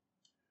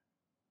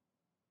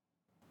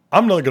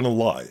I'm not going to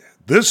lie.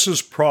 This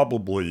has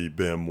probably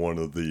been one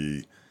of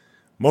the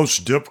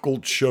most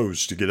difficult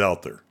shows to get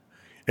out there.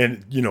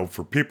 And,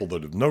 for people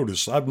that have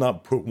noticed, I've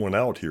not put one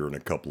out here in a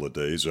couple of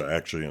days, or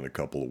actually in a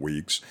couple of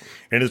weeks.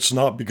 And it's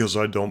not because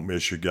I don't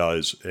miss you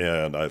guys,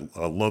 and I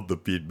love the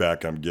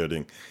feedback I'm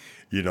getting.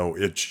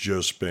 It's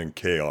just been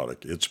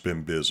chaotic. It's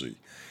been busy.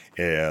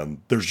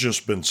 And there's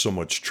just been so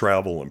much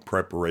travel and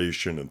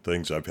preparation and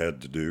things I've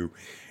had to do.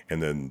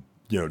 And then,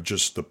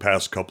 just the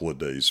past couple of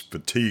days,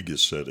 fatigue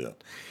has set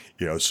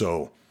in.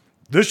 So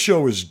this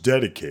show is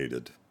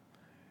dedicated,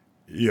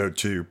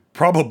 to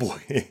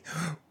probably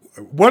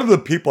one of the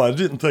people I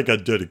didn't think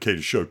I'd dedicate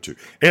a show to.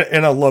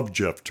 And I love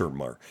Jeff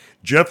Turnmeyer.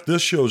 Jeff,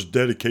 this show's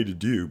dedicated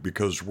to you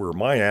because where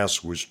my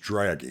ass was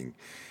dragging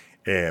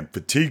and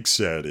fatigue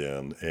set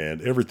in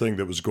and everything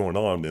that was going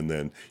on. And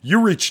then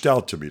you reached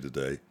out to me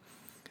today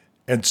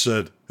and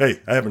said, hey,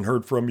 I haven't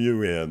heard from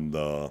you and,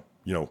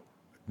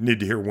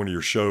 need to hear one of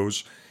your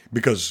shows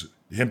because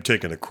him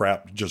taking a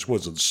crap just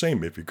wasn't the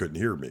same if he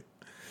couldn't hear me.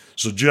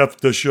 So, Jeff,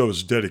 this show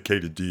is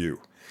dedicated to you.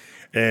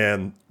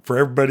 And for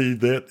everybody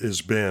that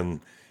has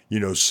been,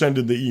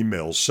 sending the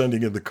emails,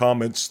 sending in the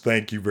comments,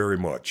 thank you very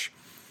much.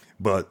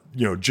 But,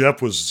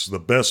 Jeff was the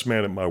best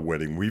man at my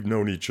wedding. We've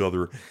known each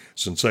other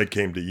since I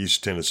came to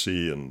East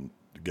Tennessee in,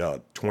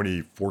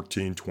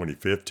 2014,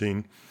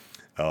 2015.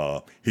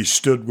 He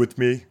stood with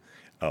me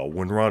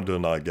when Rhonda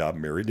and I got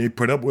married. And he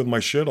put up with my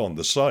shit on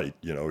the site.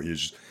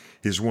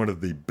 He's one of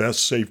the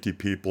best safety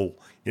people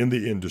in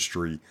the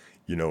industry.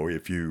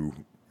 If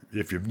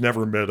you've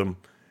never met him,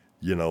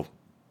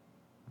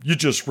 you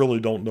just really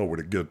don't know what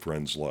a good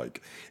friend's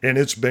like. And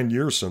it's been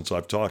years since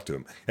I've talked to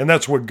him. And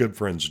that's what good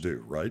friends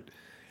do, right?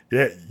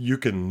 Yeah, you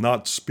can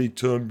not speak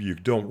to him. You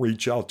don't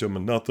reach out to him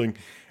and nothing.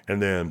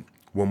 And then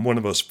when one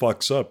of us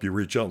fucks up, you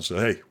reach out and say,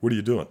 hey, what are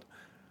you doing?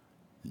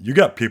 You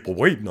got people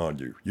waiting on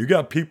you. You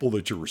got people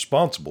that you're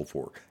responsible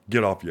for.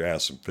 Get off your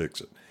ass and fix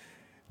it.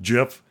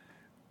 Jeff,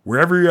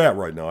 wherever you're at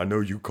right now, I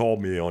know you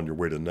called me on your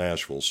way to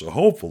Nashville, so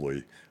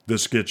hopefully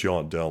this gets you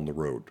on down the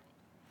road.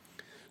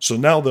 So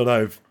now that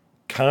I've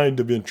kind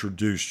of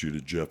introduced you to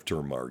Jeff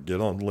Turnmeyer,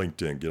 get on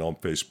LinkedIn, get on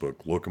Facebook,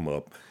 look him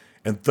up,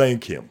 and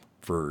thank him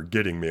for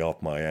getting me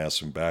off my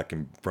ass and back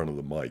in front of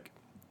the mic.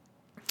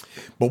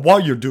 But while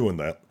you're doing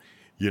that,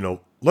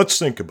 let's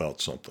think about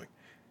something.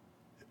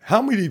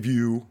 How many of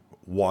you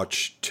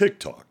watch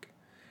TikTok?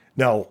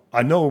 Now,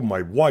 I know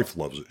my wife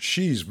loves it.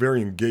 She's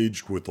very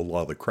engaged with a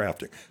lot of the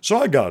crafting. So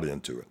I got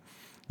into it.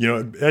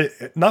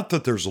 Not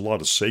that there's a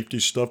lot of safety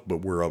stuff,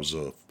 but where I was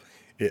a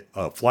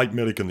flight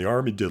medic in the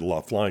Army, did a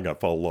lot of flying, I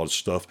followed a lot of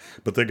stuff,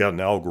 but they got an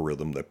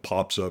algorithm that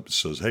pops up and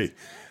says, hey,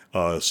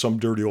 some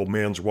dirty old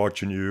man's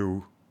watching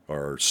you,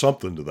 or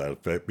something to that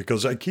effect,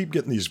 because I keep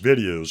getting these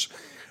videos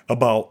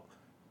about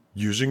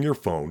using your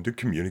phone to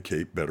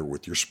communicate better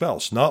with your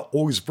spouse, not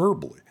always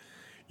verbally.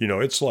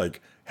 It's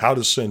like how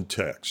to send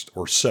text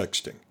or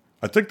sexting.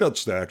 I think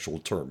that's the actual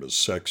term, is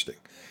sexting.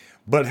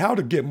 But how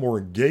to get more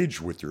engaged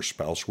with your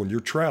spouse when you're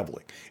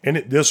traveling. And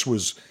this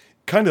was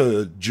kind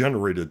of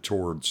generated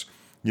towards,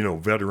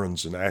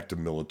 veterans and active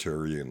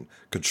military and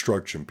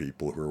construction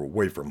people who are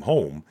away from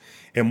home.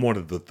 And one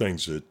of the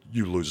things that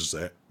you lose is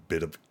that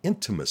bit of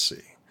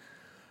intimacy.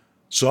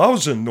 So I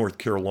was in North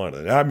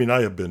Carolina.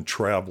 I have been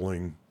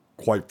traveling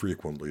quite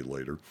frequently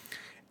later.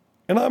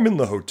 And I'm in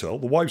the hotel.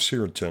 The wife's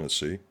here in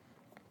Tennessee.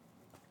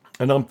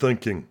 And I'm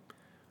thinking,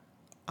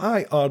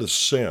 I ought to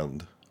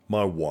send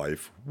my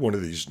wife one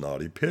of these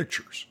naughty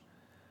pictures.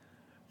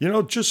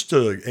 Just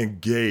to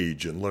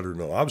engage and let her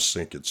know. I was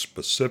thinking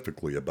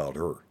specifically about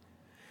her.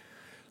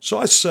 So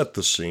I set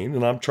the scene,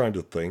 and I'm trying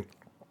to think.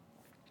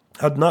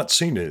 I'd not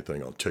seen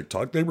anything on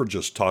TikTok. They were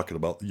just talking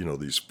about,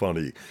 these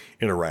funny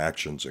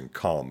interactions and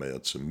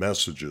comments and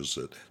messages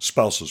that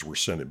spouses were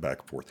sending back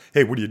and forth.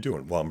 Hey, what are you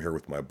doing? Well, I'm here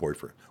with my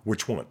boyfriend.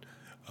 Which one?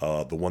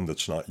 The one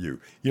that's not you.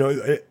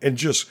 And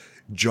just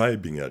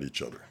jibing at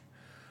each other.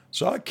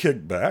 So I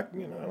kicked back,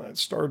 and I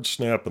started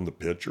snapping the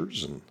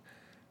pictures, and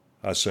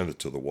I sent it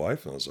to the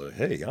wife, and I was like,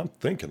 hey, I'm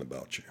thinking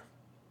about you.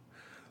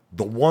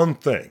 The one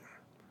thing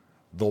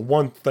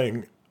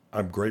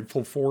I'm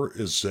grateful for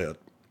is that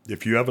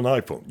if you have an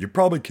iPhone, you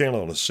probably can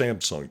on a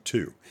Samsung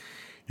too,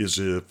 is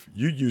if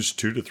you use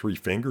 2 to 3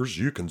 fingers,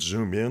 you can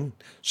zoom in.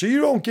 So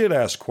you don't get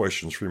asked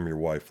questions from your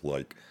wife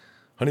like,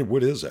 honey,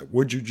 what is that?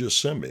 What'd you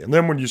just send me? And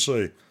then when you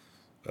say,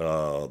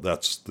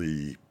 that's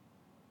the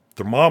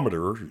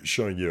thermometer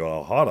showing you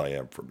how hot I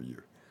am from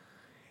you,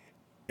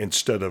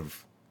 instead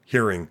of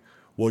hearing,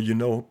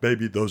 well,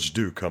 baby, those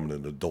do come in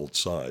an adult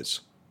size.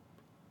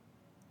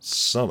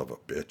 Son of a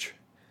bitch.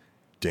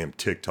 Damn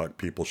TikTok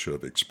people should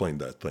have explained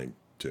that thing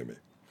to me.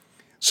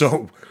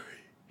 So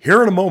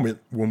here in a moment,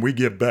 when we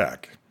get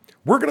back,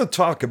 we're going to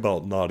talk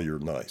about naughty or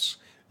nice.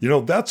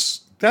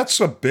 That's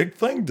a big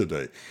thing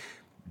today.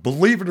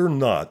 Believe it or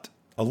not,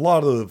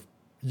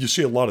 you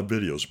see a lot of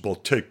videos,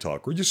 both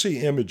TikTok, or you see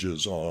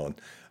images on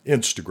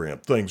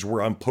Instagram, things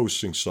where I'm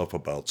posting stuff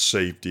about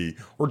safety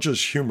or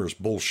just humorous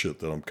bullshit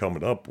that I'm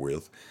coming up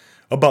with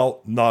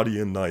about naughty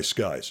and nice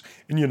guys.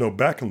 And,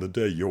 back in the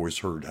day, you always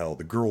heard how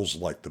the girls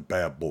like the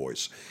bad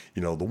boys.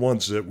 The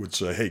ones that would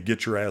say, hey,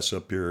 get your ass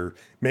up here,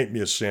 make me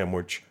a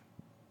sandwich.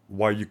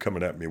 Why are you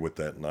coming at me with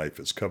that knife?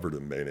 It's covered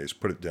in mayonnaise.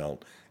 Put it down.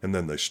 And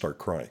then they start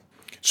crying.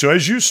 So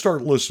as you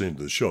start listening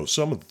to the show,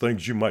 some of the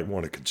things you might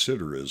want to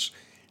consider is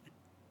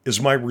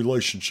my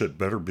relationship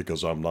better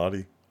because I'm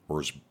naughty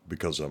or is it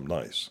because I'm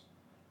nice?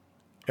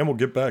 And we'll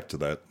get back to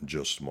that in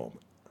just a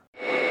moment.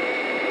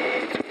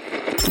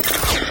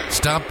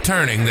 Stop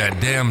turning that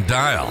damn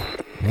dial.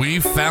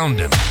 We've found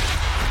him.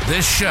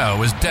 This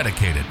show is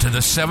dedicated to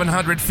the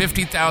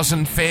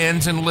 750,000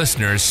 fans and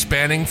listeners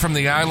spanning from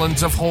the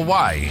islands of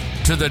Hawaii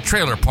to the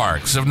trailer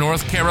parks of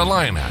North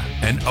Carolina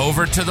and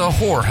over to the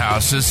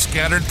whorehouses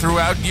scattered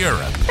throughout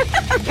Europe.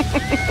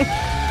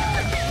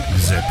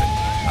 Zip it.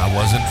 I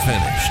wasn't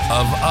finished.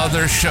 Of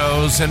other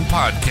shows and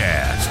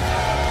podcasts.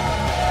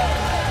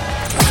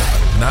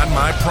 Not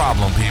my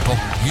problem, people.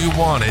 You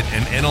wanted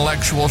an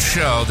intellectual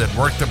show that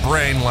worked the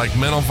brain like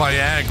mental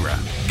Viagra,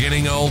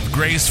 getting old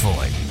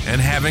gracefully, and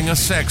having a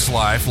sex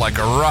life like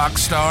a rock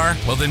star?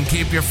 Well, then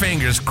keep your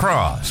fingers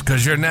crossed,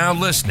 because you're now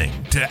listening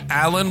to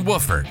Alan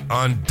Wooford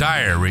on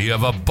Diary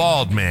of a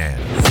Bald Man.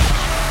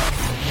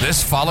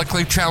 This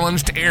follically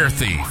challenged air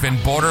thief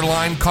and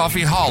borderline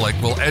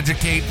coffeeholic will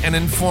educate and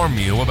inform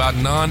you about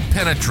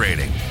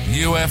non-penetrating,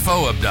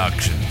 UFO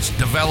abductions,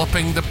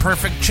 developing the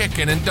perfect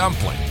chicken and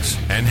dumplings,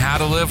 and how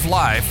to live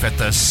life at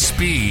the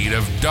speed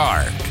of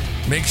dark.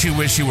 Makes you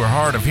wish you were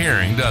hard of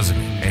hearing, doesn't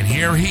it? And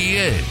here he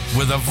is,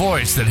 with a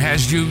voice that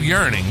has you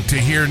yearning to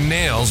hear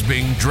nails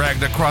being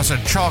dragged across a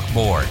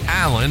chalkboard.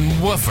 Alan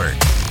Wooford.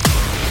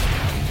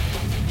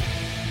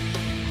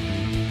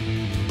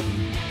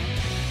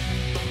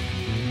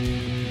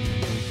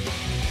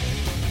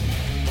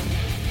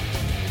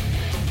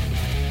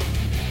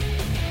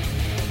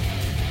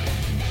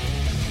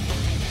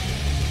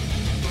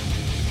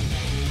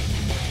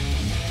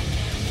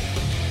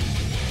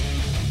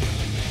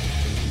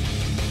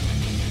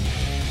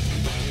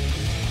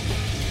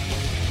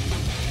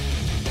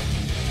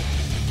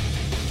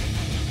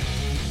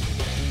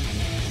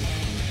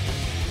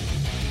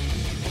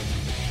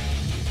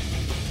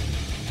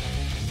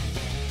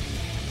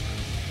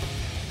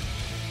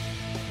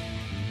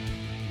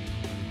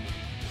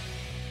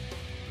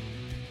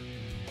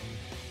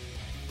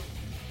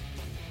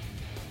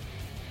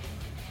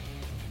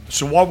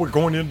 So while we're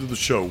going into the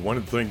show, one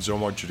of the things I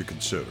want you to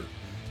consider,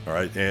 all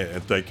right,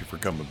 and thank you for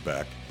coming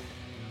back,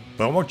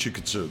 but I want you to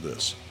consider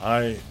this.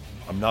 I'm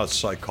not a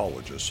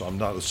psychologist. I'm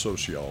not a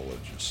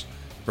sociologist.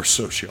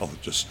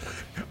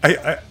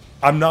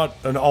 I'm not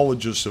an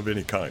ologist of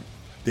any kind.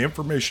 The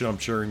information I'm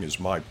sharing is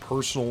my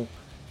personal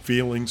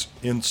feelings,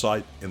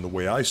 insight, and the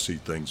way I see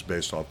things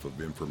based off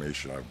of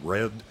information I've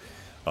read,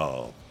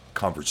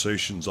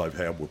 conversations I've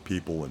had with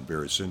people in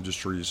various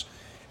industries,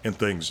 and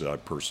things that I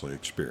personally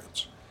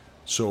experience.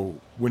 So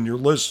when you're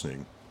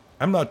listening,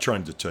 I'm not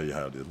trying to tell you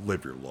how to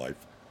live your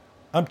life.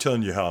 I'm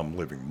telling you how I'm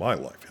living my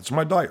life. It's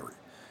my diary,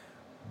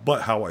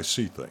 but how I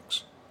see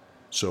things.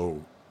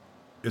 So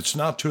it's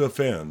not to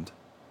offend.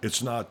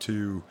 It's not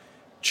to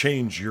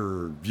change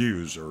your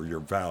views or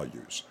your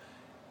values.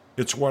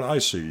 It's what I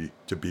see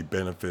to be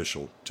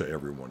beneficial to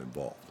everyone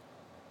involved.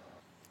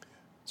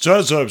 So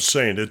as I was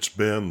saying, it's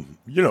been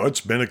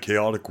a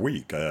chaotic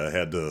week.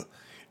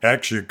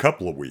 Actually a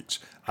couple of weeks.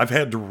 I've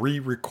had to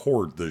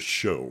re-record this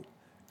show.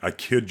 I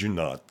kid you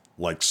not,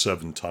 like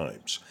 7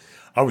 times.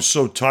 I was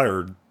so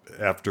tired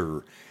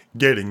after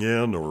getting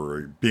in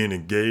or being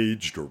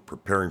engaged or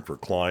preparing for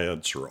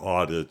clients or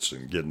audits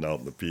and getting out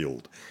in the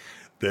field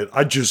that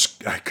I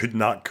could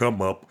not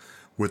come up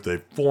with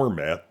a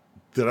format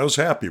that I was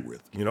happy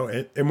with,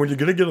 and when you're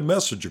going to get a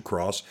message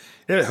across,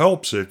 it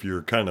helps if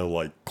you're kind of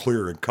like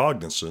clear and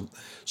cognizant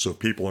so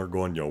people aren't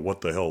going,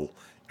 what the hell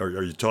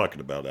are you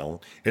talking about, Alan?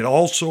 It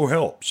also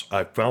helps.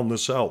 I found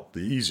this out the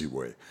easy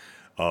way.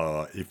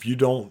 If you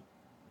don't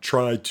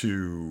try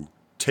to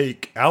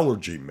take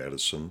allergy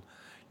medicine,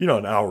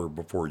 an hour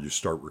before you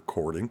start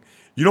recording,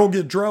 you don't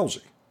get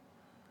drowsy.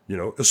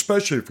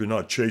 Especially if you're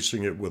not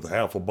chasing it with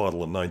half a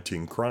bottle of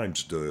 19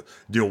 Crimes to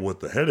deal with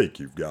the headache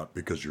you've got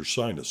because your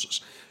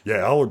sinuses. Yeah,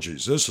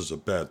 allergies, this is a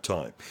bad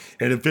time.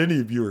 And if any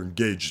of you are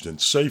engaged in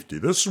safety,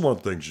 this is one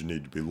of the things you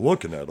need to be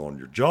looking at on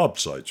your job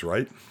sites,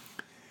 right?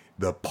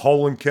 The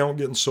pollen count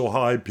getting so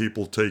high,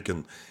 people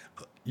taking,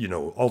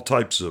 all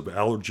types of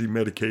allergy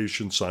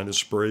medication, sinus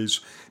sprays,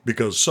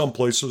 because some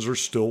places are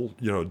still,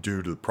 due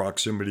to the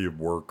proximity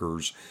of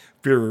workers,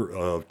 fear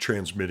of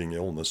transmitting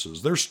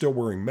illnesses, they're still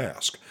wearing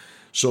masks.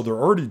 So they're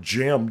already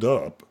jammed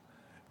up,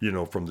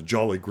 from the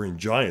Jolly Green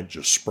Giant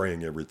just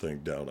spraying everything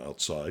down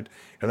outside.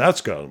 And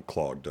that's got them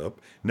clogged up.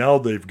 Now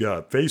they've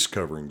got face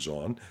coverings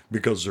on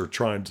because they're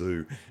trying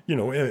to,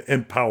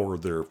 empower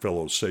their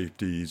fellow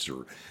safeties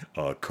or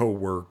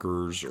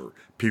co-workers or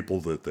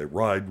people that they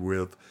ride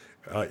with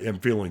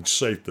and feeling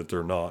safe that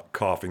they're not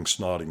coughing,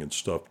 snotting, and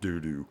stuff due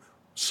to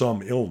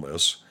some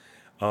illness.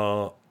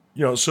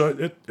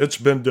 So it's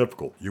been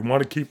difficult. You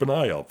want to keep an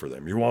eye out for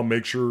them. You want to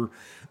make sure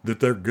that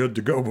they're good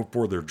to go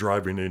before they're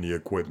driving any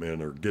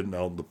equipment or getting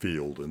out in the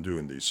field and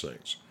doing these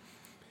things.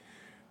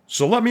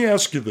 So let me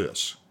ask you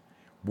this.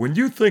 When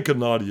you think of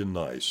naughty and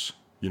nice,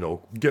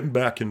 getting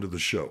back into the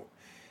show,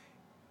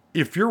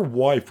 if your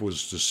wife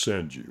was to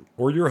send you,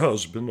 or your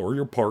husband, or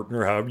your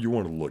partner, however you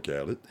want to look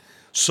at it,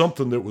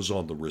 something that was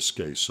on the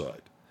risque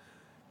side,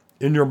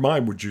 in your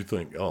mind, would you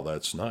think, oh,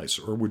 that's nice?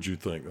 Or would you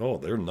think, oh,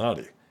 they're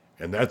naughty?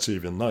 And that's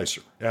even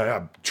nicer.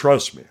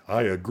 Trust me,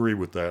 I agree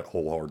with that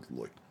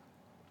wholeheartedly.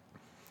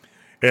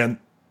 And,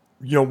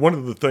 one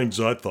of the things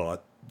I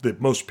thought that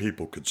most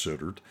people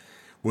considered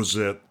was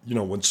that,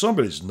 when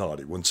somebody's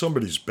naughty, when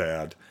somebody's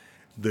bad,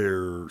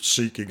 they're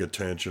seeking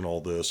attention,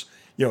 all this,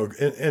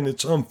 and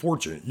it's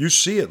unfortunate. You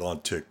see it on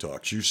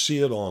TikToks. You see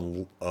it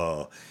on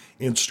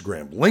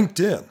Instagram,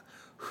 LinkedIn.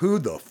 Who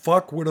the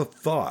fuck would have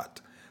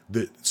thought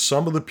that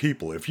some of the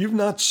people, if you've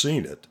not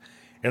seen it,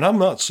 and I'm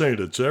not saying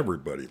it's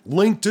everybody,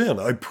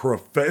 LinkedIn, a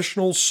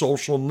professional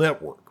social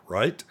network,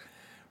 right?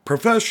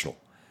 Professional.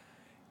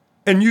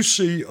 And you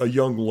see a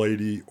young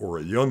lady or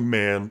a young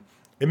man,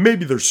 and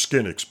maybe their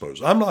skin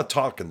exposed. I'm not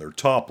talking they're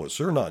topless,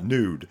 they're not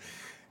nude.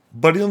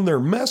 But in their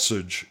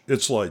message,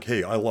 it's like,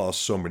 hey, I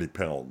lost so many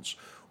pounds.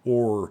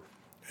 Or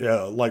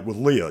like with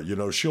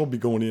Leah, she'll be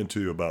going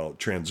into about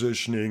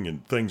transitioning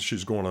and things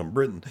she's going on in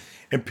Britain,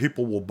 and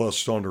people will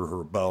bust under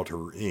her about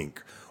her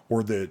ink,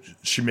 or that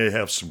she may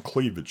have some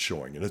cleavage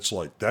showing. And it's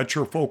like, that's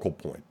your focal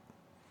point.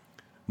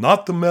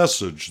 Not the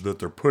message that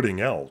they're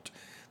putting out,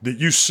 that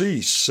you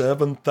see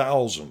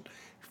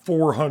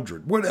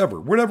 7,400,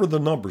 whatever the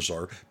numbers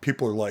are.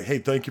 People are like, hey,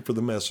 thank you for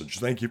the message.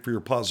 Thank you for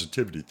your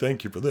positivity.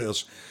 Thank you for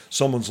this.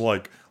 Someone's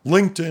like,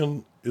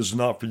 LinkedIn is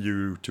not for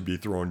you to be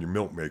throwing your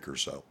milk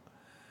makers out.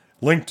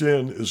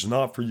 LinkedIn is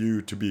not for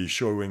you to be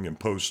showing and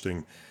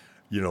posting,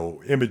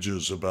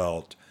 images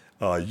about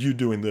you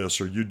doing this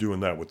or you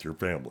doing that with your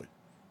family.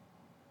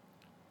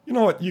 You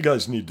know what? You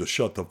guys need to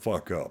shut the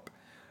fuck up.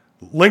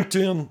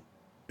 LinkedIn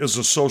is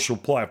a social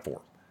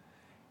platform.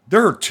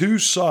 There are two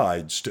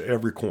sides to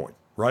every coin,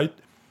 right?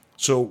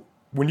 So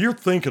when you're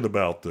thinking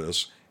about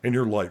this and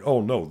you're like,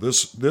 oh no,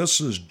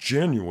 this is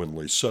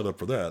genuinely set up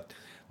for that,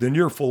 then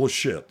you're full of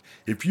shit.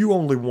 If you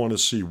only want to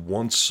see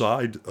one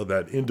side of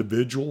that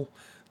individual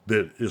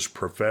that is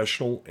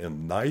professional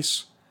and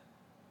nice,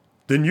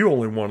 then you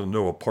only want to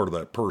know a part of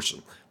that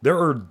person. There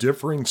are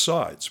differing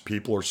sides.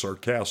 People are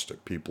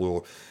sarcastic.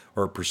 People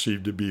are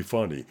perceived to be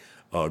funny,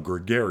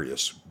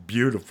 gregarious,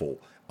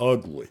 beautiful,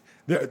 ugly.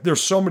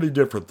 There's so many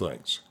different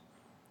things.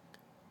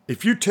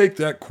 If you take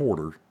that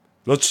quarter,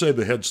 let's say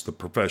the head's the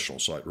professional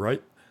side,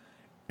 right?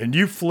 And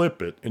you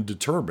flip it and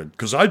determine,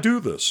 because I do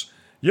this.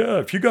 Yeah,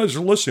 if you guys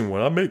are listening,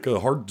 when I make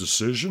a hard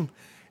decision,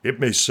 it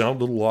may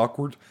sound a little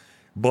awkward,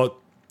 but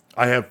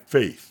I have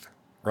faith,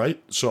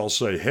 right? So I'll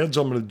say, heads,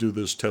 I'm going to do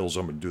this, tails,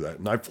 I'm going to do that.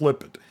 And I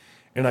flip it.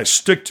 And I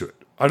stick to it.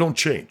 I don't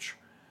change.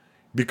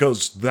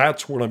 Because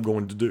that's what I'm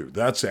going to do.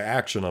 That's the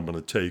action I'm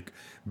going to take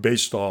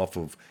based off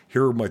of,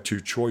 here are my two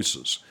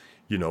choices.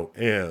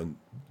 And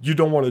you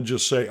don't want to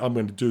just say, I'm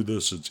going to do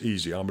this, it's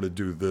easy. I'm going to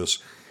do this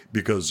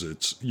because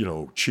it's,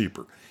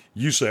 cheaper.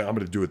 You say, I'm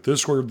going to do it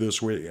this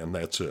way, and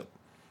that's it.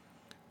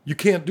 You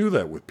can't do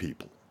that with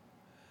people.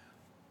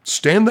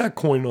 Stand that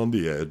coin on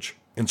the edge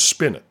and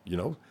spin it,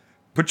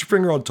 Put your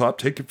finger on top,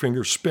 take your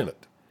finger, spin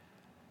it.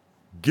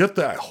 Get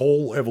that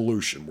whole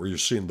evolution where you're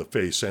seeing the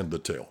face and the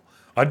tail.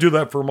 I do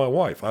that for my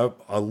wife. I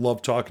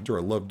love talking to her.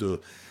 I love to,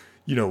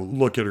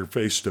 look at her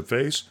face to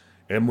face.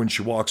 And when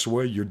she walks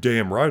away, you're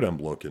damn right I'm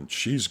looking.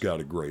 She's got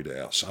a great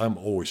ass. I'm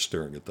always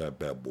staring at that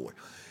bad boy.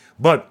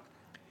 But,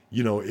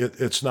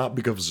 it's not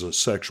because it's a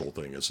sexual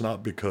thing. It's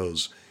not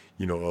because,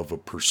 of a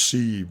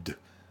perceived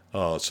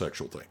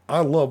sexual thing.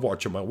 I love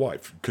watching my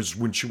wife because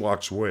when she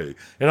walks away,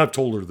 and I've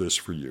told her this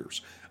for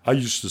years, I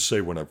used to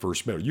say when I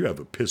first met her, you have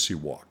a pissy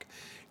walk.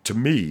 To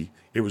me,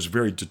 it was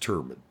very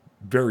determined,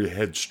 very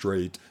head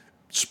straight,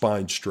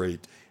 spine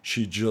straight.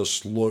 She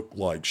just looked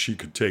like she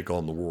could take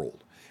on the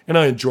world. And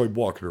I enjoyed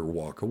watching her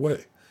walk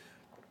away.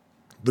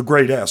 The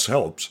great ass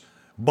helps,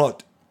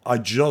 but I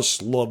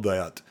just love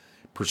that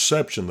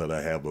perception that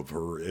I have of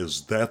her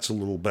is that's a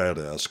little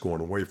badass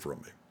going away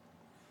from me.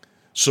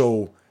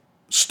 So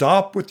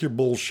stop with your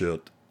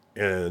bullshit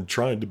and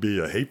trying to be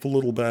a hateful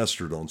little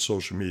bastard on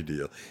social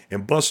media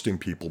and busting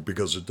people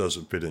because it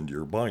doesn't fit into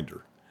your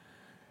binder.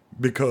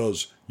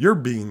 Because you're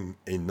being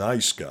a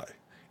nice guy.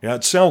 Now,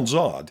 it sounds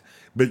odd,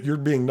 but you're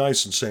being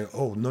nice and saying,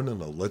 oh, no,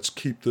 let's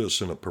keep this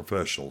in a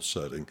professional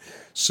setting.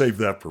 Save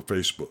that for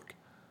Facebook.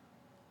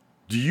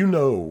 Do you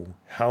know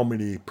how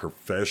many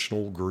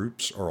professional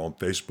groups are on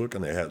Facebook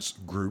and they have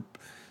group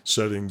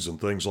settings and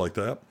things like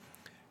that?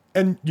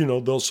 And,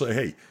 they'll say,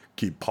 hey,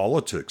 keep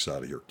politics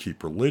out of here.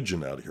 Keep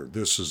religion out of here.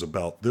 This is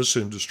about this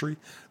industry.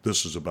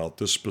 This is about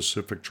this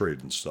specific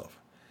trade and stuff.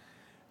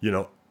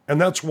 And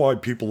that's why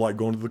people like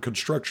going to the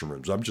construction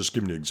rooms. I'm just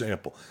giving you an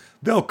example.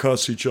 They'll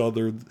cuss each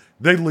other.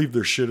 They leave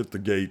their shit at the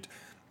gate.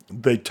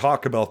 They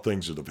talk about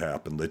things that have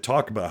happened. They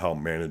talk about how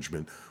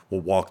management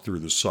will walk through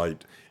the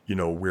site,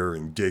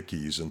 wearing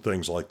Dickies and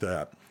things like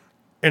that.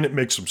 And it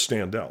makes them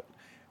stand out.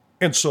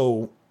 And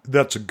so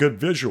that's a good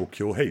visual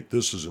cue. Hey,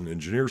 this is an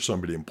engineer,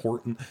 somebody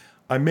important.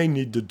 I may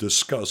need to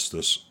discuss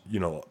this,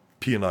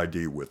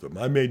 P&ID with them.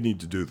 I may need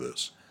to do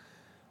this.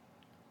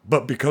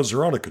 But because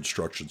they're on a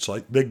construction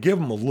site, they give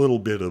them a little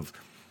bit of,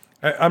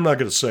 I'm not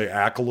going to say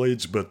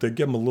accolades, but they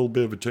give them a little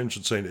bit of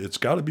attention, saying it's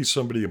got to be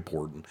somebody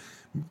important.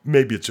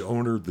 Maybe it's the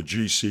owner, the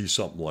GC,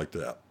 something like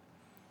that.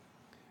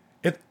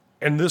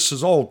 And this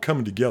is all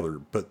coming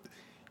together. But,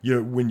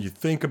 when you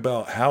think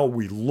about how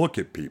we look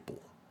at people,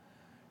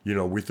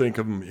 we think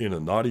of them in a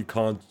naughty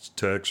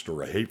context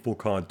or a hateful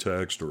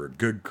context or a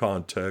good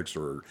context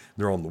or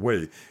they're on the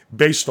way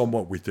based on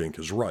what we think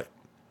is right.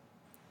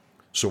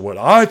 So what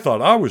I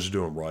thought I was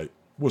doing right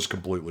was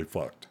completely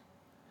fucked.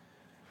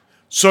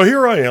 So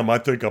here I am. I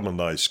think I'm a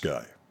nice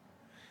guy.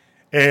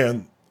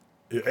 And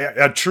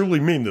I truly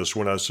mean this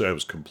when I say I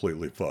was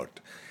completely fucked.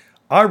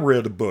 I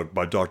read a book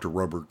by Dr.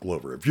 Robert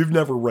Glover. If you've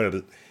never read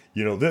it,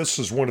 this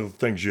is one of the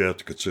things you have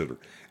to consider.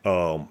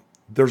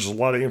 There's a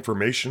lot of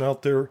information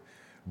out there,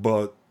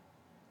 but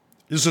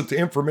is it the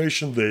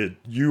information that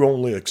you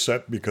only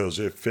accept because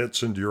it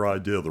fits into your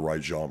idea of the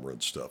right genre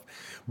and stuff?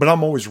 But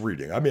I'm always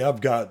reading. I mean, I've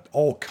got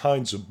all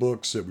kinds of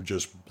books that would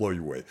just blow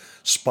you away.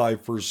 Spy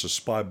vs.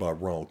 Spy by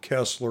Ronald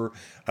Kessler.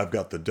 I've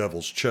got The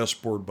Devil's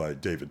Chessboard by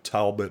David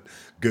Talbot.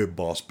 Good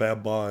Boss,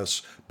 Bad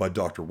Boss by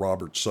Dr.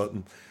 Robert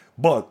Sutton.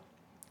 But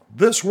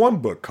this one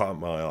book caught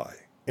my eye,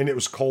 and it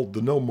was called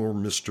The No More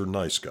Mr.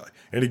 Nice Guy.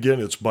 And again,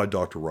 it's by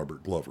Dr.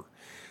 Robert Glover.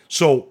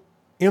 So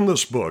in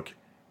this book,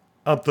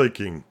 I'm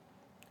thinking,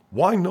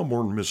 why no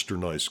more Mr.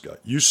 Nice Guy?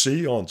 You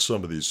see on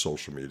some of these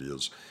social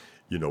medias,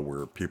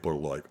 where people are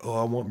like, oh,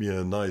 I want me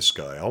a nice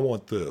guy. I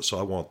want this.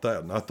 I want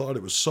that. And I thought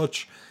it was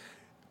such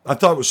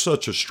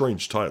a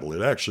strange title.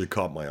 It actually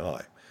caught my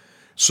eye.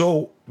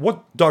 So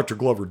what Dr.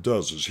 Glover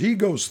does is he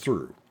goes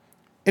through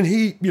and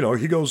he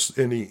goes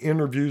and he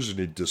interviews and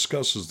he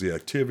discusses the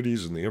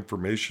activities and the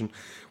information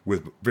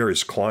with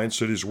various clients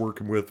that he's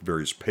working with,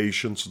 various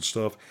patients and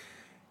stuff.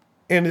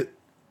 And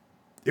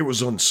it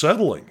was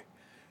unsettling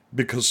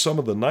because some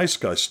of the nice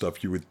guy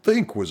stuff you would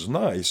think was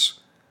nice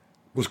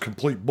was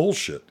complete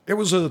bullshit. It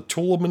was a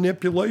tool of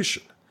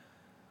manipulation.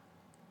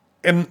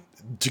 And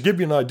to give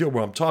you an idea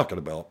what I'm talking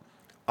about,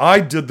 I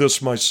did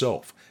this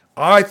myself.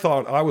 I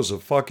thought I was a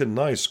fucking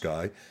nice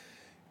guy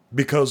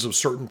because of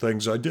certain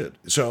things I did.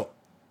 So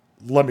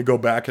let me go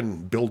back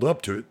and build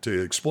up to it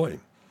to explain.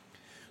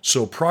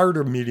 So prior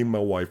to meeting my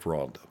wife,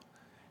 Rhonda,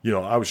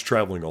 I was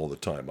traveling all the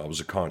time. I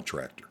was a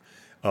contractor.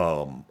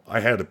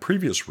 I had a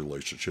previous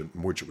relationship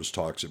in which it was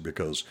toxic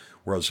because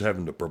where I was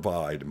having to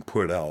provide and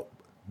put out,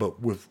 but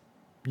with,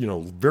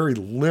 very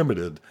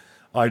limited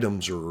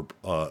items or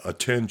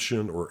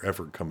attention or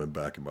effort coming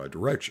back in my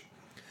direction.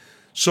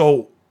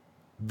 So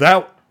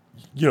that,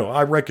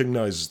 I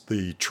recognized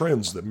the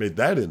trends that made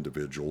that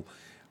individual,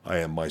 I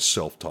am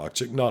myself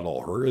toxic, not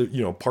all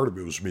her. Part of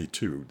it was me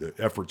too. The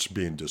efforts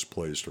being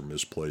displaced or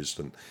misplaced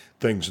and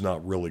things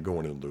not really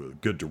going in the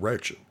good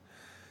direction.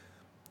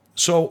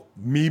 So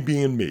me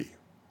being me,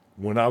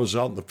 when I was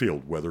out in the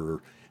field, whether,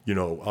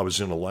 I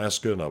was in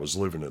Alaska and I was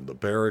living in the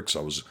barracks,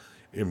 I was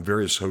in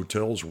various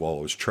hotels while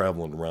I was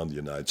traveling around the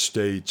United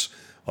States,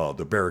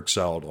 the barracks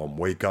out on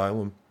Wake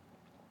Island,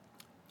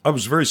 I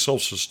was very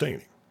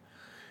self-sustaining.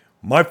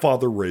 My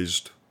father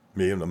raised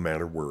me in a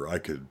manner where I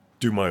could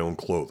do my own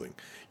clothing.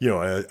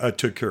 I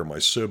took care of my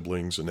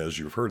siblings, and as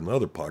you've heard in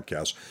other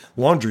podcasts,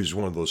 laundry is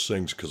one of those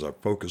things because I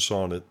focus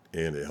on it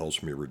and it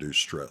helps me reduce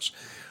stress.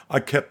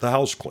 I kept the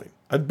house clean.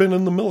 I'd been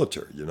in the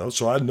military,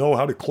 so I know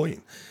how to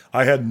clean.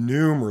 I had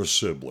numerous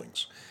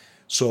siblings.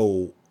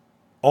 So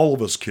all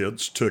of us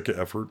kids took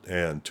effort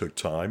and took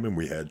time, and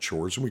we had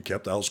chores, and we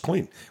kept the house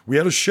clean. We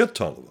had a shit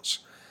ton of us.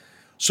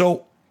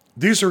 So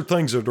these are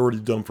things I've already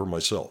done for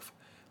myself.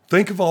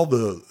 Think of all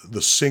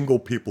the single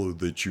people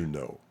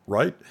that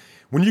right?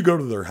 When you go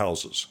to their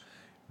houses,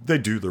 they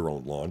do their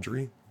own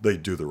laundry. They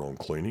do their own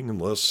cleaning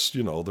unless,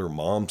 their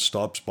mom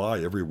stops by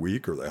every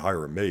week or they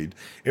hire a maid.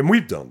 And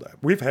we've done that.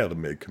 We've had a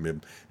maid come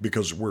in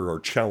because we're our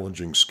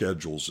challenging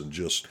schedules and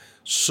just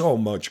so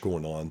much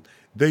going on.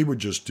 They would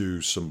just do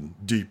some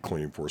deep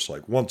cleaning for us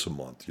like once a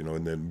month,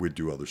 and then we'd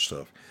do other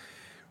stuff.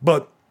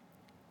 But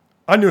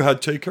I knew how to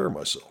take care of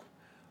myself.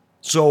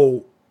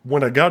 So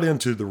when I got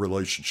into the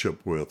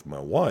relationship with my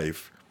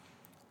wife,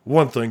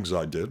 one of the things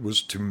I did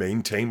was to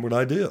maintain what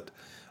I did.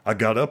 I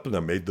got up and I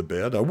made the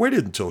bed. I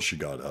waited until she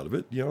got out of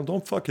it.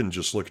 Don't fucking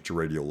just look at your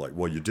radio like,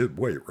 well, you did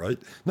wait, right?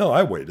 No,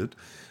 I waited.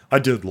 I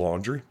did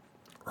laundry,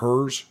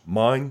 hers,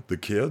 mine, the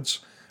kids.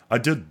 I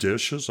did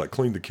dishes. I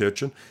cleaned the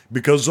kitchen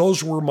because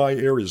those were my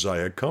areas I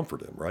had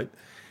comfort in, right?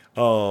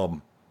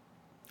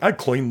 I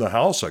cleaned the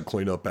house. I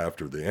cleaned up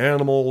after the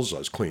animals. I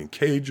was cleaning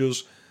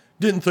cages.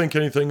 Didn't think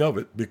anything of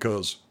it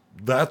because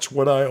that's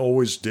what I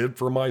always did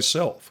for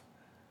myself.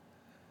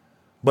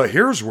 But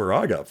here's where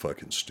I got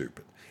fucking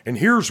stupid. And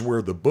here's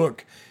where the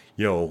book,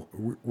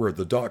 where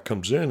the doc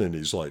comes in and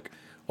he's like,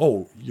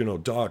 oh,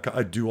 Doc,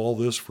 I do all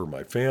this for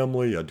my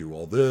family. I do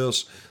all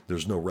this.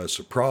 There's no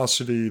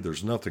reciprocity.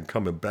 There's nothing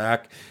coming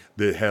back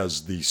that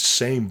has the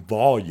same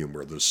volume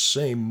or the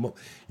same,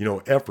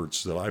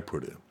 efforts that I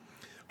put in.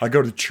 I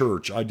go to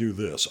church. I do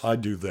this. I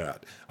do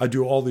that. I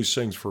do all these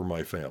things for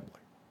my family.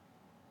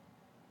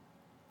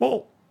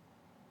 Well,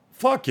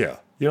 fuck yeah.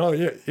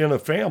 In a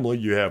family,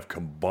 you have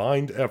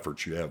combined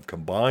efforts. You have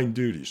combined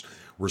duties,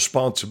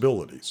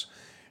 responsibilities,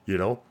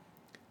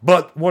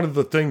 But one of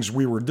the things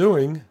we were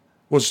doing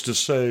was to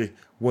say,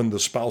 when the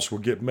spouse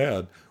would get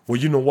mad, well,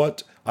 you know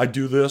what? I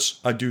do this,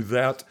 I do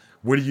that.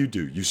 What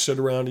do? You sit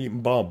around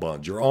eating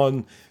bonbons. You're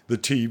on the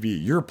TV.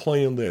 You're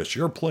playing this.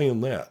 You're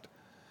playing that.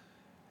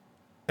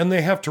 And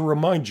they have to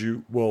remind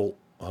you, well,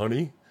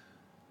 honey,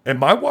 and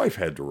my wife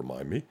had to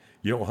remind me,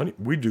 honey,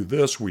 we do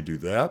this, we do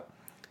that.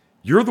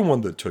 You're the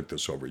one that took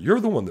this over.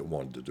 You're the one that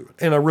wanted to do it.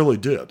 And I really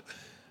did.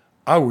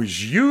 I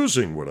was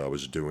using what I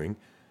was doing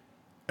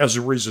as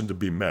a reason to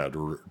be mad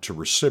or to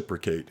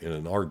reciprocate in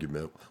an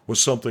argument with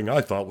something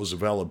I thought was a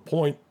valid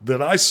point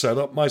that I set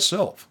up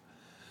myself.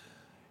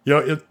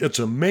 It's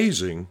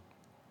amazing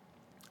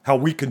how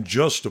we can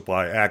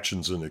justify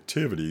actions and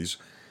activities,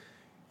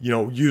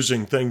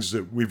 using things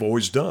that we've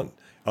always done,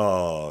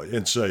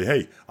 and say,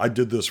 hey, I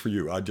did this for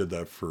you. I did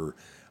that for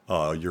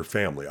your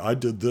family. I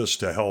did this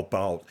to help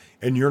out,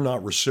 and you're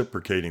not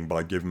reciprocating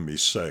by giving me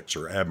sex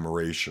or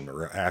admiration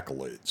or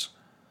accolades.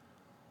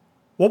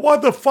 Well, why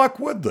the fuck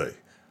would they?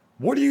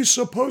 What are you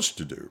supposed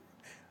to do?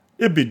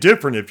 It'd be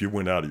different if you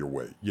went out of your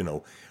way.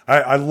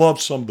 I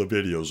love some of the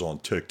videos on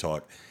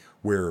TikTok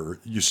where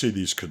you see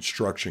these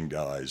construction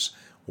guys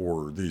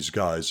or these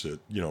guys that,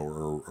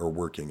 are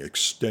working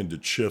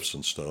extended shifts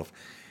and stuff,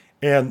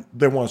 and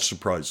they want to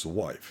surprise the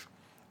wife.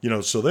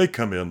 So they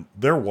come in,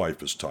 their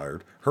wife is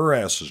tired, her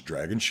ass is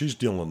dragging, she's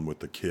dealing with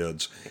the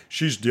kids,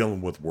 she's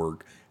dealing with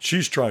work,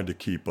 she's trying to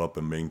keep up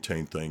and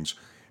maintain things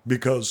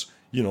because,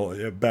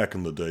 back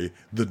in the day,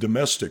 the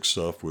domestic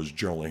stuff was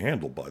generally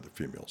handled by the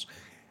females.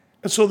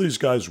 And so these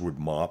guys would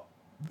mop,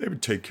 they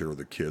would take care of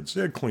the kids,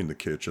 they'd clean the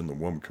kitchen, the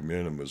woman come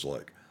in and was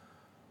like,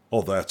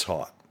 oh, that's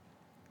hot.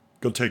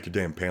 Go take your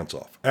damn pants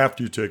off.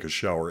 After you take a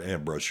shower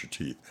and brush your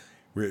teeth,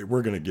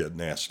 we're going to get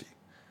nasty.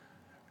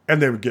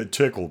 And they would get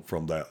tickled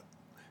from that.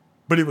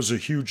 But it was a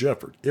huge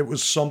effort. It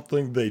was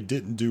something they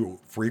didn't do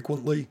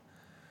frequently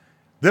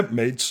that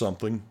made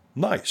something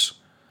nice.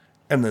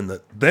 And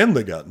then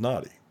they got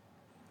naughty.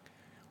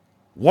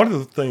 One of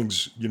the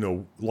things,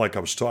 like I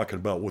was talking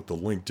about with the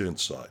LinkedIn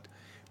side,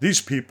 these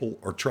people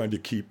are trying to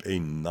keep a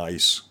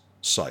nice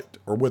site,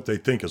 or what they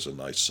think is a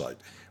nice site,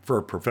 for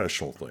a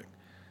professional thing.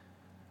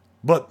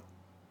 But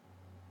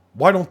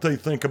why don't they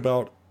think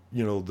about,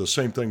 the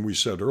same thing we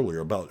said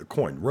earlier about a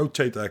coin?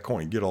 Rotate that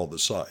coin, get all the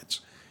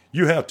sides.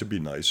 You have to be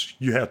nice.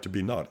 You have to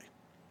be naughty.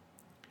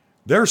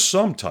 There's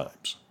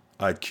sometimes,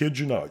 I kid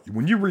you not,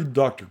 when you read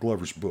Dr.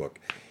 Glover's book,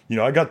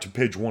 I got to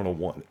page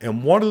 101,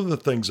 and one of the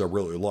things I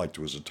really liked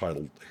was a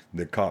title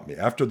that caught me.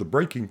 After the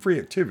Breaking Free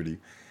activity,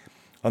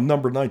 on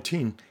number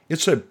 19, it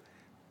said,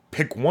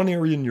 pick one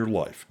area in your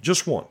life,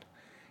 just one,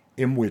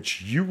 in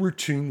which you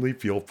routinely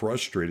feel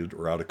frustrated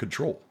or out of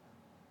control.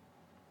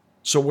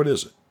 So what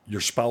is it?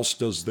 Your spouse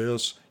does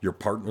this, your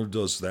partner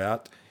does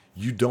that,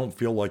 you don't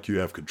feel like you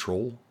have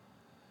control.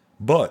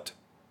 But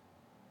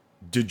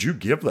did you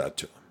give that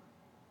to them?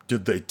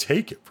 Did they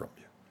take it from you?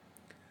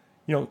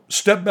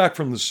 Step back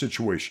from the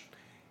situation.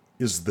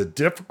 Is the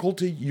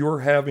difficulty you're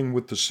having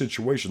with the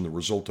situation the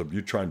result of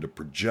you trying to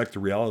project the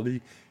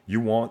reality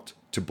you want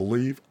to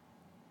believe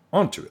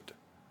onto it?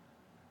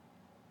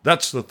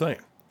 That's the thing.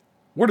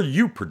 What are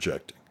you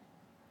projecting?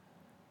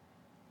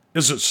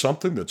 Is it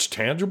something that's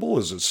tangible?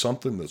 Is it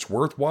something that's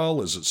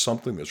worthwhile? Is it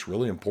something that's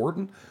really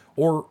important?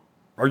 Or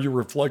are you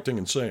reflecting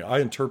and saying, I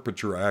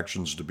interpret your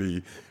actions to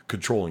be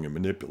controlling and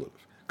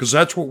manipulative? Because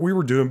that's what we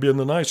were doing being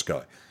the nice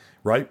guy,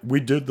 right?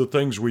 We did the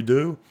things we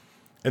do.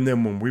 And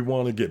then when we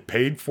want to get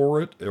paid for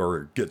it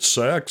or get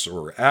sex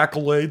or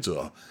accolades,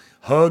 a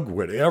hug,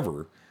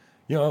 whatever,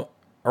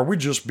 are we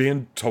just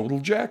being total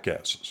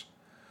jackasses?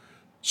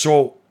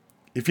 So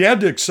if you had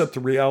to accept the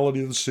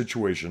reality of the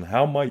situation,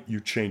 how might you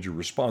change your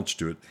response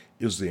to it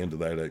is the end of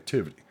that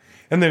activity.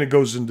 And then it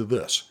goes into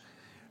this.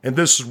 And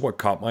this is what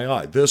caught my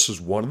eye. This is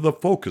one of the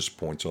focus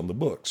points on the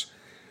books.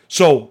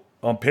 So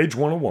on page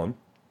 101,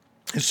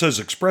 it says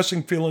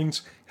expressing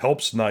feelings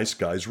helps nice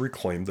guys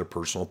reclaim their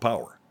personal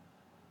power.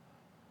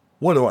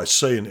 What do I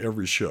say in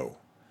every show?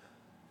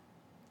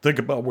 Think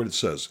about what it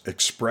says.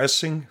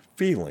 Expressing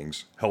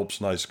feelings helps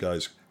nice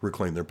guys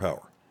reclaim their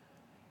power.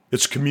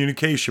 It's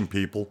communication,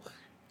 people.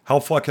 How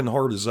fucking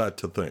hard is that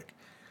to think?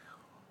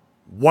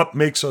 What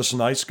makes us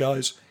nice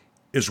guys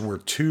is we're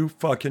too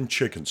fucking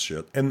chicken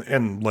shit.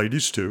 And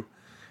ladies too.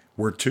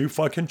 We're too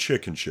fucking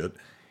chicken shit.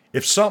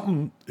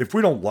 If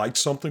we don't like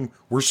something,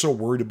 we're so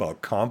worried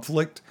about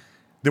conflict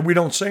that we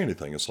don't say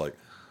anything. It's like,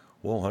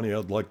 well, honey,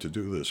 I'd like to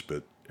do this,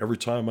 but every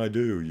time I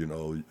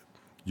do,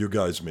 you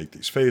guys make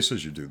these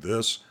faces, you do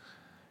this.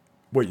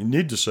 What you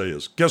need to say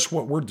is, guess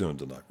what we're doing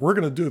tonight? We're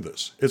going to do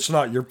this. It's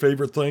not your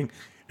favorite thing.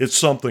 It's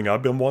something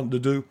I've been wanting to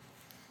do.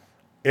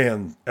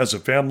 And as a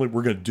family,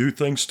 we're going to do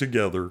things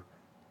together.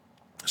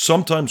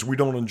 Sometimes we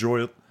don't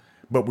enjoy it,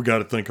 but we got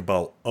to think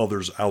about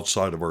others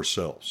outside of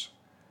ourselves.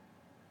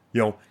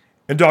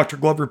 And Dr.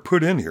 Glover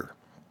put in here,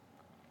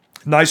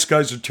 nice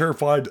guys are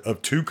terrified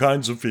of two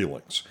kinds of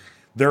feelings,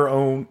 their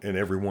own and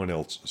everyone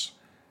else's.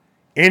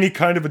 Any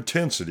kind of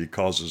intensity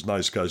causes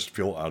nice guys to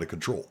feel out of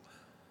control.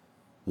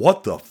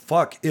 What the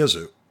fuck is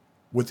it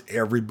with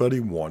everybody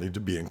wanting to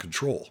be in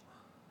control?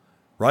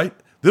 Right?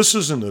 This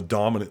isn't a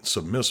dominant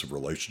submissive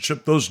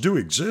relationship. Those do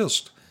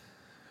exist.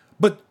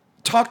 But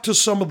talk to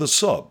some of the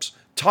subs.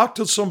 Talk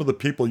to some of the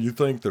people you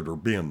think that are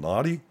being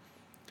naughty.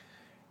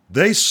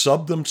 They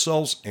sub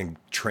themselves and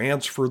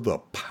transfer the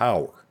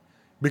power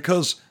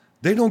because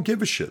they don't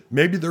give a shit.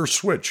 Maybe they're a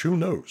switch. Who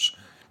knows?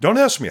 Don't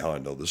ask me how I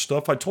know this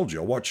stuff. I told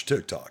you I watch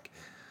TikTok.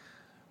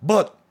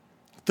 But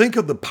think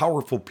of the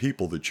powerful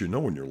people that you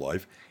know in your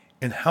life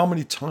and how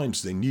many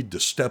times they need to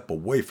step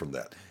away from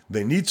that.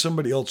 They need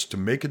somebody else to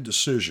make a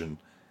decision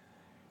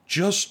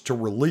just to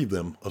relieve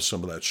them of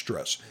some of that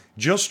stress,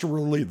 just to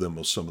relieve them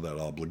of some of that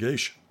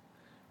obligation,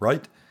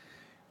 right?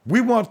 We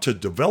want to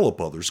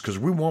develop others because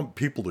we want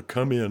people to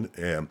come in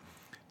and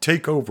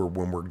take over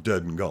when we're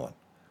dead and gone.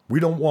 We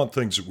don't want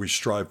things that we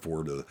strive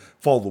for to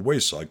fall to the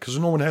wayside because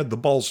no one had the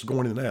balls to go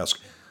in and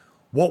ask,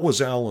 what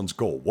was Alan's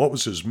goal? What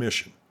was his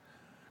mission?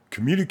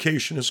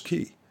 Communication is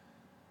key.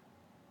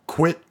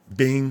 Quit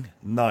being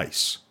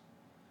nice.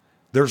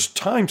 There's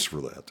times for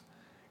that.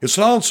 It's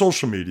not on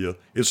social media.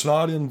 It's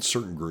not in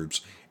certain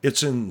groups.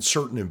 It's in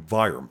certain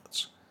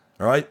environments.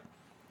 All right?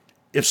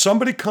 If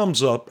somebody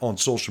comes up on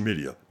social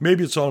media,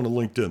 maybe it's on a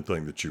LinkedIn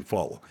thing that you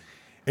follow,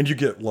 and you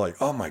get like,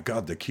 oh my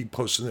God, they keep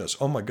posting this.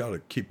 Oh my God,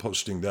 they keep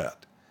posting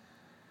that.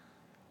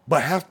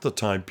 But half the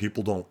time,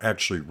 people don't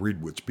actually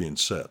read what's being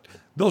said.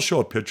 They'll show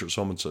a picture of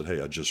someone said,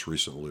 hey, I just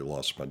recently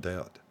lost my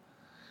dad.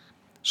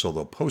 So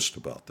they'll post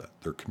about that.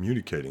 They're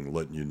communicating,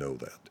 letting you know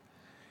that.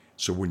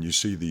 So when you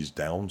see these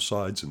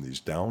downsides and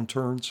these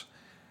downturns,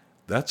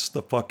 that's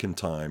the fucking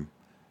time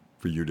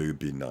for you to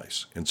be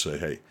nice and say,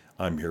 hey,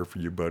 I'm here for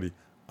you, buddy.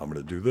 I'm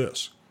going to do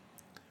this.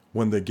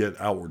 When they get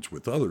outwards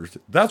with others,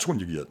 that's when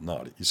you get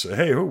naughty. You say,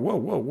 hey,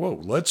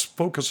 whoa. Let's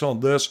focus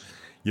on this.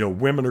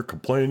 Women are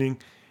complaining.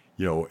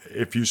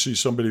 If you see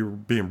somebody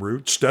being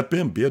rude, step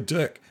in, be a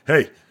dick.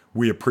 Hey,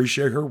 we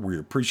appreciate her. We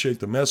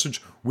appreciate the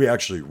message. We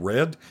actually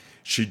read.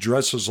 She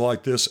dresses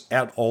like this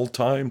at all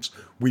times.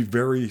 We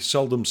very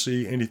seldom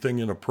see anything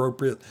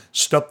inappropriate.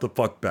 Step the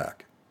fuck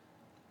back.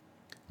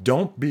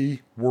 Don't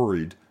be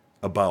worried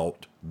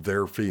about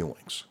their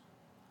feelings.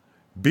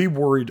 Be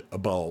worried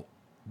about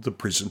the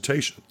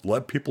presentation.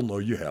 Let people know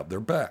you have their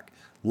back.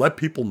 Let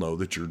people know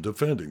that you're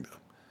defending them.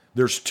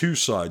 There's two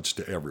sides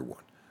to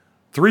everyone.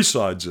 Three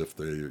sides if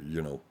they,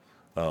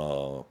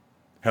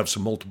 have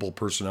some multiple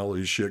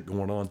personality shit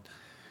going on.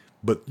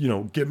 But,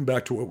 getting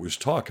back to what we was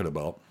talking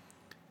about,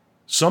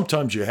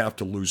 sometimes you have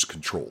to lose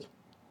control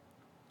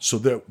so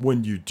that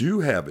when you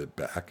do have it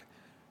back,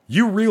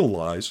 you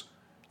realize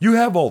you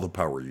have all the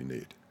power you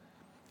need.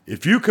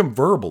 If you can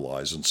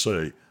verbalize and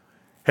say,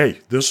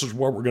 hey, this is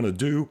what we're going to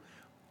do.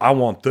 I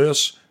want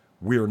this.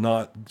 We are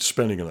not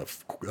spending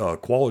enough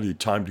quality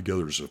time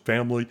together as a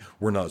family.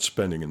 We're not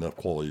spending enough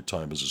quality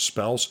time as a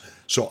spouse.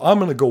 So I'm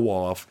going to go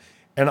off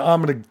and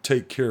I'm going to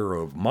take care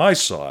of my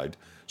side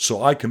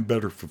so I can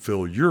better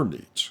fulfill your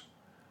needs.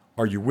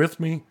 Are you with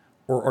me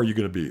or are you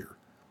going to be here?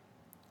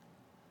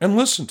 And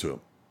listen to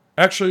them.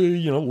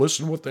 Actually,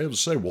 listen to what they have to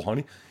say. Well,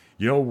 honey,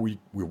 we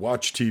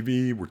watch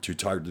TV. We're too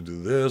tired to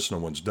do this. No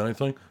one's done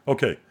anything.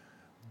 Okay,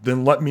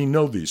 then let me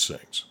know these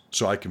things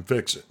so I can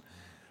fix it.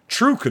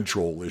 True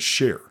control is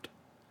shared.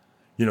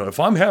 If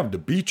I'm having to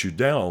beat you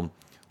down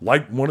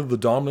like one of the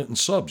dominant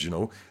subs,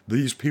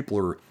 these people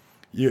are,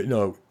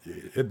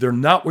 they're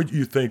not what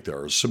you think they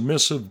are.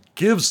 Submissive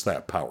gives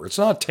that power. It's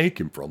not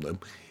taken from them.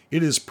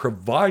 It is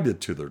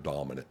provided to their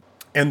dominant.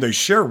 And they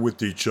share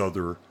with each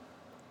other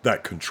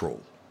that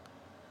control.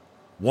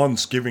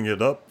 One's giving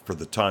it up for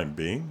the time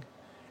being,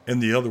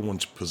 and the other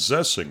one's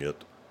possessing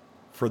it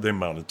for the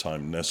amount of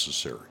time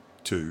necessary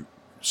to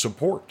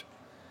support.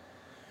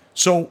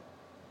 So,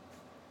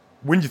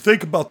 when you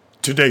think about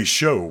today's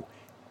show,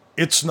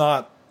 it's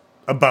not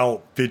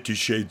about 50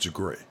 Shades of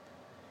Grey.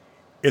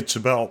 It's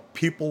about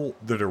people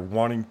that are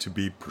wanting to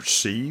be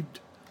perceived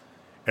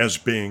as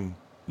being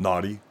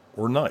naughty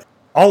or nice.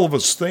 All of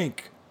us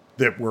think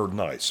that we're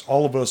nice.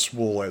 All of us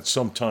will at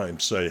some time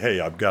say, hey,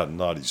 I've got a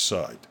naughty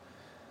side.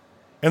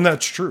 And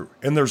that's true.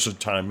 And there's a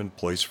time and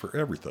place for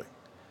everything.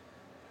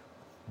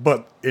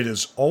 But it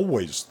is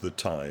always the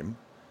time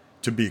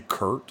to be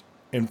curt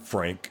and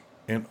frank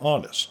and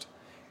honest.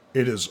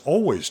 It is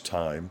always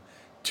time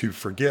to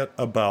forget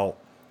about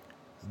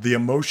the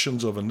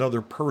emotions of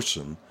another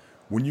person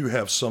when you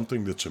have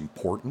something that's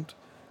important,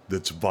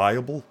 that's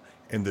viable,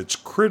 and that's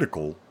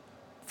critical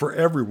for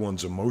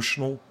everyone's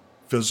emotional,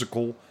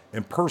 physical,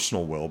 and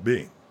personal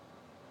well-being.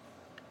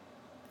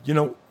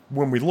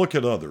 When we look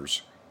at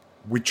others,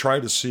 we try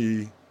to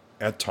see,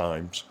 at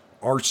times,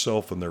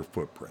 ourselves and their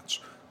footprints.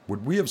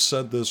 Would we have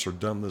said this or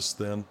done this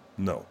then?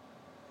 No.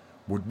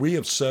 Would we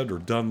have said or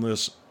done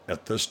this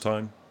At this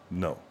time,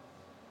 no.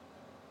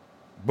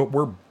 But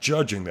we're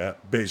judging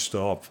that based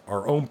off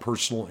our own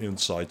personal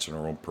insights and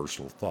our own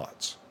personal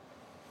thoughts.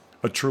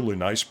 A truly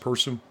nice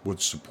person would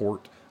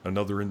support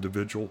another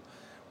individual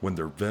when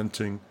they're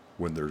venting,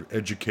 when they're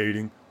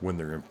educating, when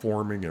they're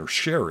informing or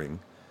sharing,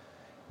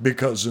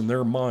 because in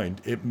their mind,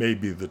 it may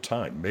be the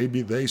time.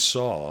 Maybe they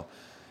saw,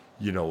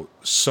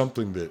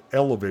 something that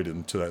elevated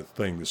into that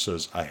thing that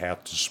says, I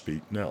have to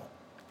speak now.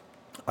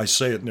 I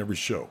say it in every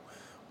show.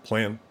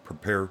 Plan,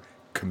 prepare,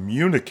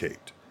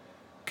 communicate,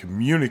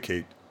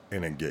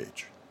 and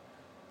engage.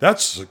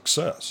 That's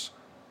success.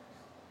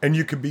 And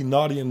you can be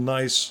naughty and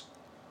nice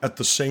at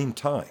the same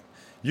time.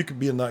 You could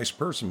be a nice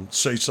person,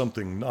 say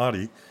something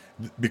naughty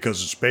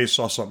because it's based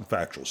off something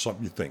factual,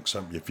 something you think,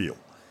 something you feel.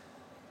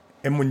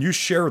 And when you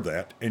share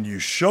that and you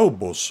show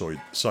both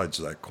sides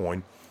of that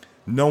coin,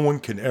 no one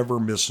can ever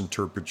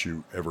misinterpret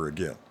you ever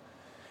again.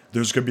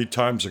 There's going to be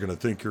times they're going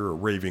to think you're a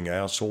raving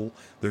asshole.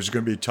 There's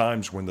going to be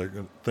times when they're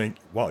going to think,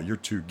 wow, you're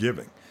too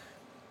giving.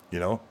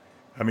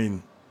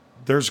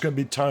 There's going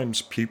to be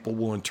times people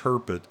will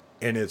interpret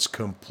and it's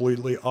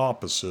completely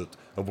opposite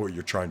of what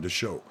you're trying to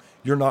show.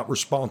 You're not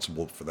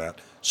responsible for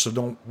that, so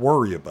don't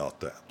worry about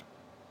that.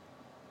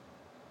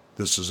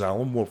 This is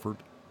Alan Wolford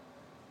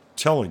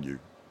telling you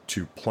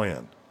to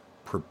plan,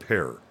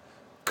 prepare,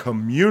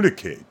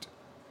 communicate,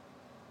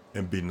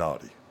 and be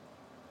naughty.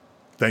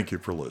 Thank you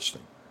for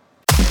listening.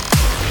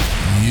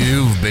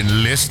 You've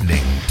been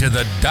listening to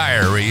The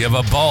Diary of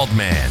a Bald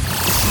Man.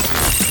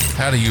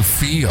 How do you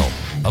feel?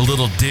 A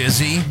little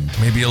dizzy?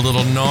 Maybe a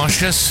little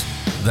nauseous?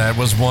 That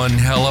was one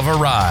hell of a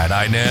ride,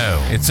 I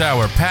know. It's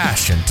our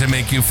passion to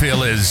make you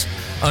feel as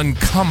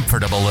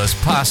uncomfortable as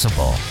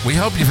possible. We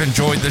hope you've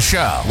enjoyed the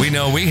show. We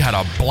know we had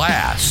a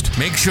blast.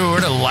 Make sure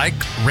to like,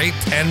 rate,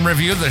 and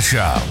review the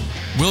show.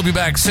 We'll be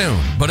back soon,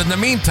 but in the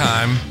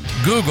meantime,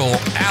 Google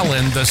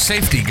Alan the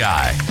Safety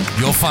Guy.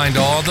 You'll find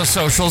all the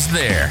socials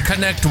there.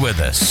 Connect with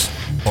us,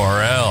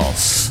 or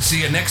else.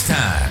 See you next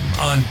time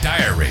on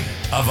Diary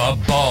of a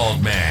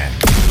Bald Man.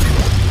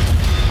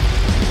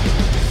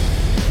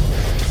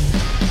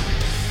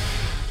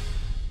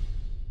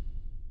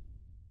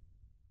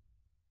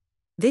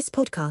 This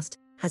podcast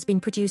has been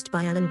produced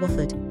by Alan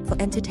Wolford for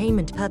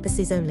entertainment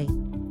purposes only.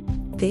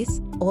 This,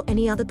 or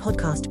any other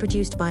podcast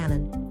produced by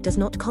Alan, does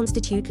not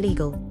constitute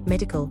legal,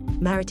 medical,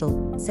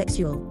 marital,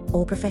 sexual,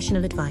 or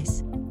professional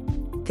advice.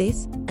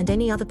 This, and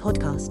any other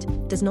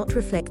podcast, does not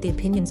reflect the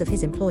opinions of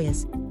his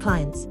employers,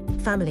 clients,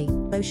 family,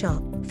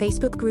 Sharp,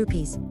 Facebook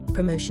groupies,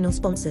 promotional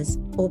sponsors,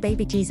 or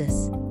baby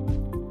Jesus.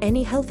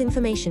 Any health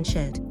information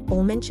shared,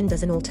 or mentioned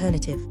as an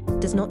alternative,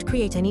 does not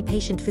create any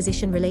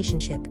patient-physician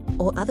relationship,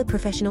 or other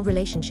professional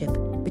relationship,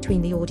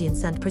 between the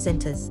audience and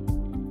presenters.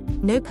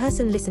 No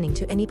person listening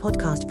to any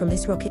podcast from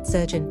this rocket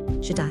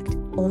surgeon should act,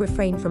 or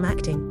refrain from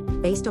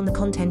acting, based on the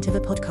content of a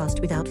podcast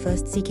without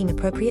first seeking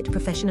appropriate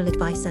professional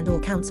advice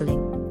and/or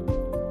counseling.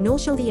 Nor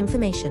shall the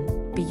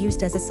information be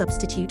used as a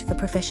substitute for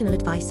professional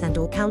advice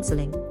and/or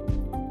counseling.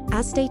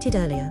 As stated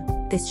earlier,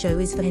 this show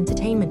is for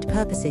entertainment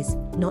purposes,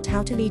 not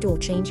how to lead or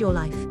change your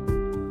life.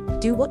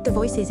 Do what the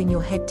voices in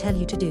your head tell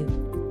you to do,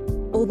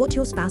 or what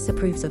your spouse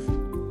approves of.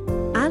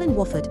 Alan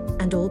Wolford,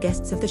 and all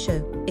guests of the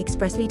show,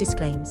 expressly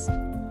disclaims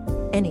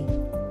any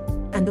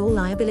and all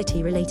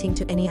liability relating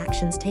to any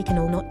actions taken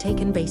or not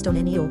taken based on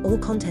any or all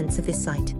contents of this site.